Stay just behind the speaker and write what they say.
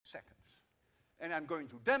and I'm going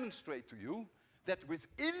to demonstrate to you that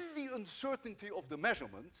within the uncertainty of the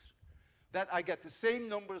measurements, that I get the same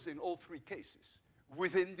numbers in all three cases,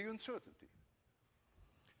 within the uncertainty.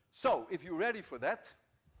 So, if you're ready for that,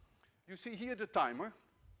 you see here the timer,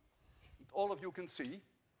 all of you can see,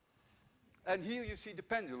 and here you see the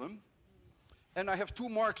pendulum, and I have two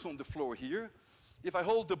marks on the floor here. If I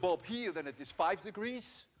hold the bob here, then it is 5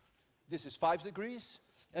 degrees, this is 5 degrees,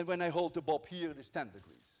 and when I hold the bob here, it is 10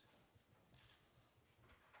 degrees.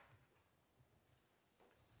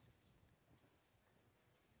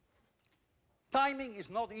 Timing is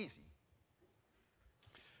not easy.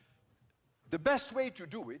 The best way to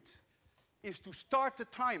do it is to start the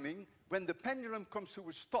timing when the pendulum comes to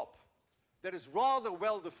a stop. That is rather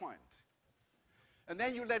well defined. And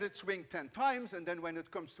then you let it swing 10 times, and then when it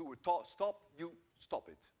comes to a stop, you stop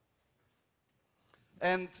it.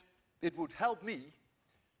 And it would help me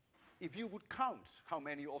if you would count how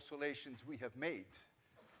many oscillations we have made.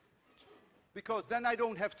 Because then I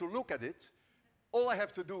don't have to look at it. All I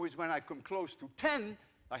have to do is when I come close to 10,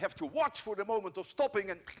 I have to watch for the moment of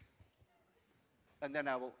stopping, and then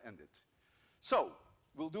I will end it. So,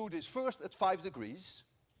 we'll do this first at 5 degrees.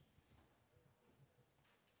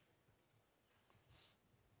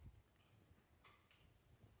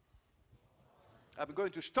 I'm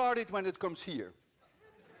going to start it when it comes here.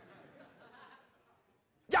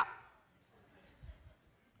 Yeah!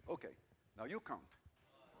 Okay, now you count.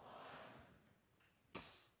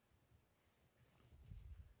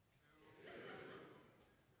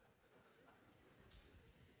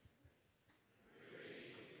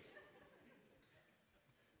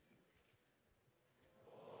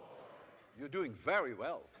 You're doing very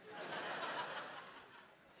well.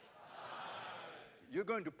 You're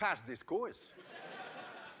going to pass this course.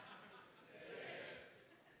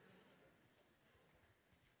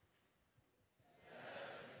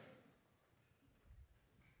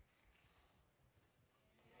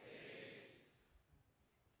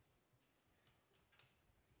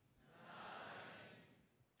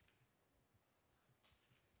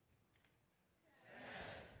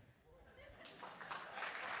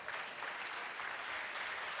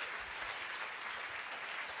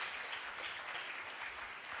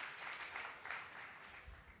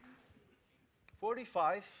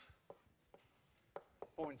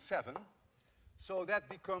 45.7, so that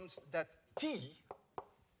becomes that t,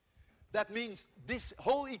 that means this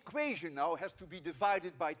whole equation now has to be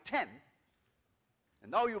divided by 10.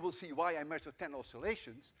 And now you will see why I measure 10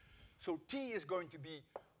 oscillations. So t is going to be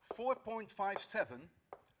 4.57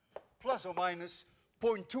 plus or minus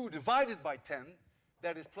 0.2 divided by 10,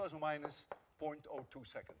 that is plus or minus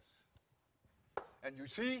 0.02 seconds. And you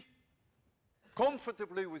see,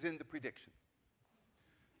 comfortably within the prediction.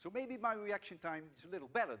 So maybe my reaction time is a little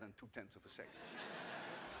better than 0.2 of a second.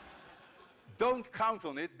 Don't count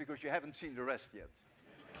on it because you haven't seen the rest yet.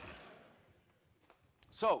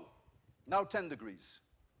 So, now 10 degrees.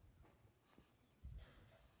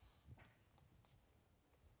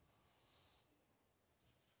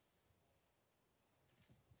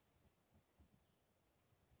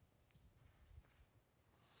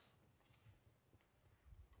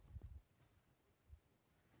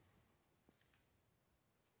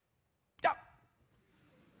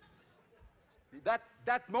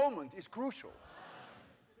 That moment is crucial.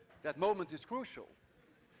 That moment is crucial.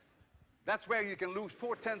 That's where you can lose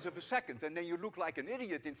 0.4 of a second, and then you look like an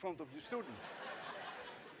idiot in front of your students.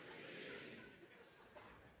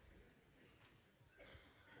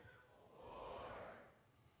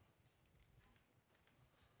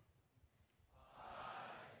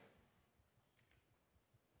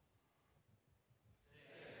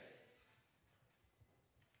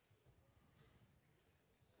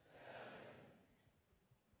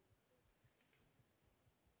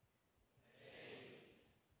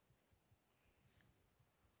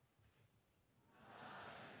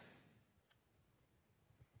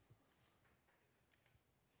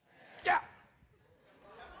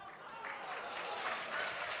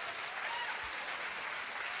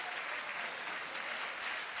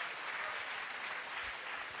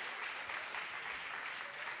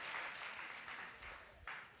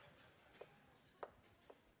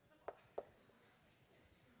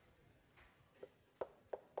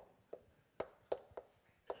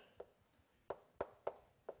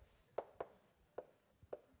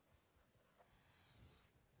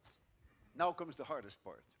 Now comes the hardest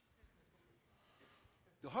part.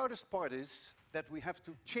 The hardest part is that we have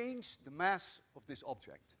to change the mass of this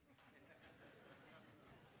object.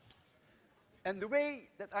 And the way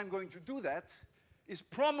that I'm going to do that is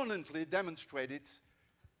prominently demonstrated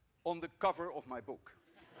on the cover of my book.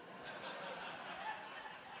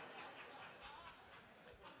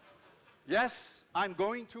 Yes, I'm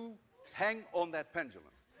going to hang on that pendulum.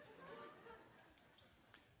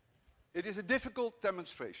 It is a difficult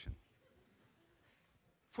demonstration.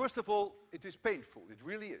 First of all, it is painful. It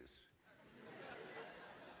really is.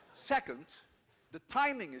 Second, the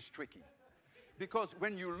timing is tricky. Because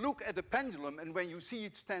when you look at the pendulum and when you see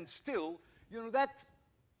it stand still, you know, that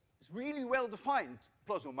is really well defined,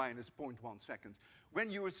 plus or minus 0.1 seconds. When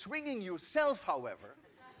you are swinging yourself, however,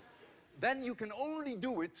 then you can only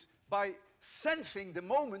do it by sensing the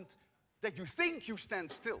moment that you think you stand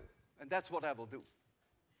still. And that's what I will do.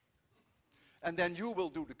 And then you will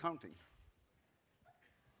do the counting.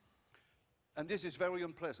 And this is very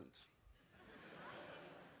unpleasant.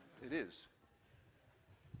 It is.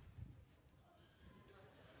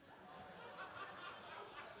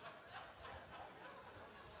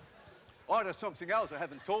 Oh, there's something else I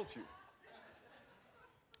haven't told you.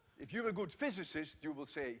 If you're a good physicist, you will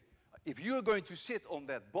say, if you're going to sit on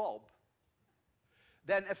that bulb,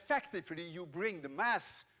 then effectively you bring the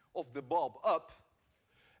mass of the bulb up,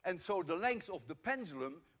 and so the length of the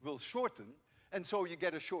pendulum will shorten, and so you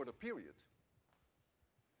get a shorter period.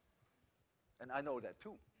 And I know that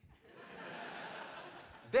too.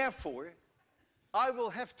 Therefore, I will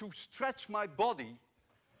have to stretch my body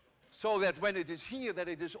so that when it is here, that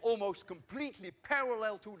it is almost completely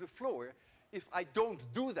parallel to the floor. If I don't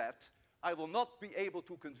do that, I will not be able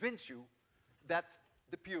to convince you that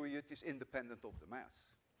the period is independent of the mass.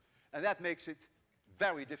 And that makes it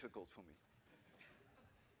very difficult for me.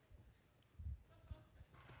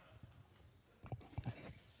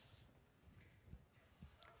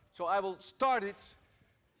 So I will start it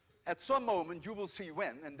at some moment, you will see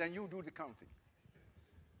when, and then you do the counting.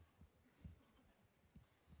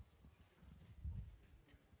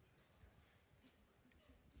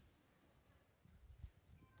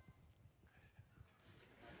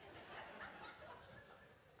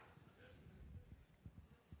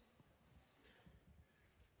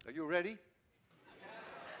 Are you ready?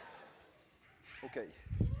 Okay.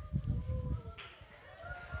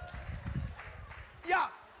 Yeah!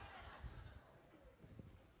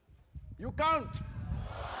 You count.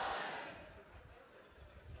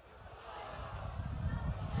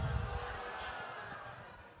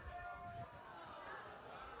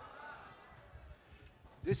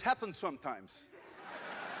 This happens sometimes.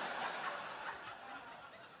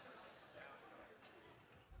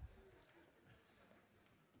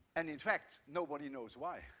 And in fact, nobody knows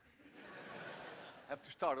why. Have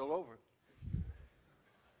to start all over.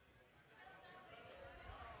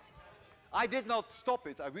 I did not stop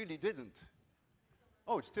it, I really didn't.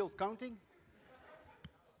 Oh, it's still counting?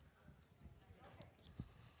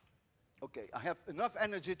 Okay, I have enough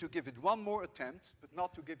energy to give it one more attempt, but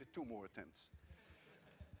not to give it two more attempts.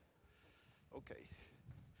 Okay.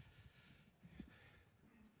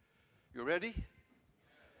 You ready?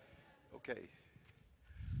 Okay.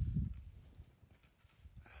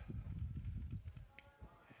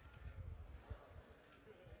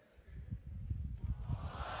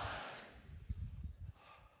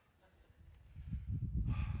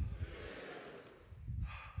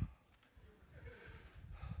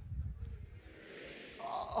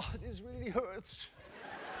 Oh, this really hurts.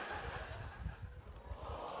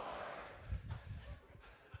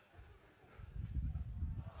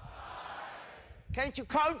 Can't you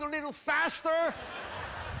count a little faster?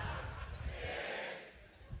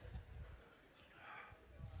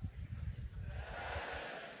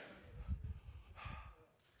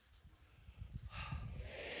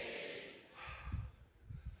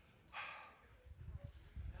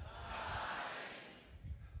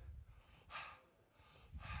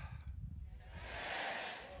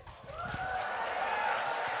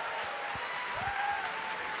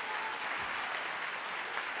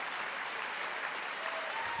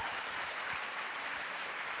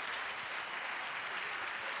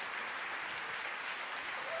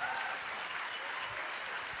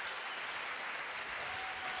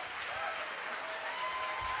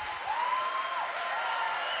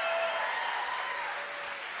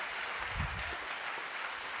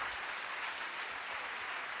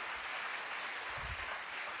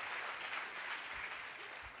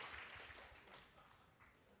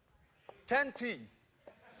 T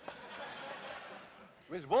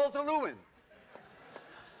with Walter Lewin.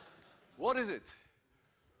 What is it?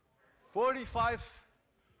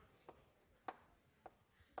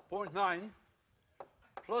 45.9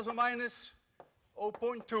 plus or minus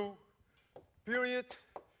 0.2. Period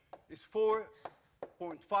is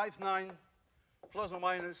 4.59 plus or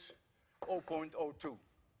minus 0.02.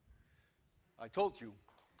 I told you,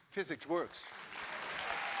 physics works.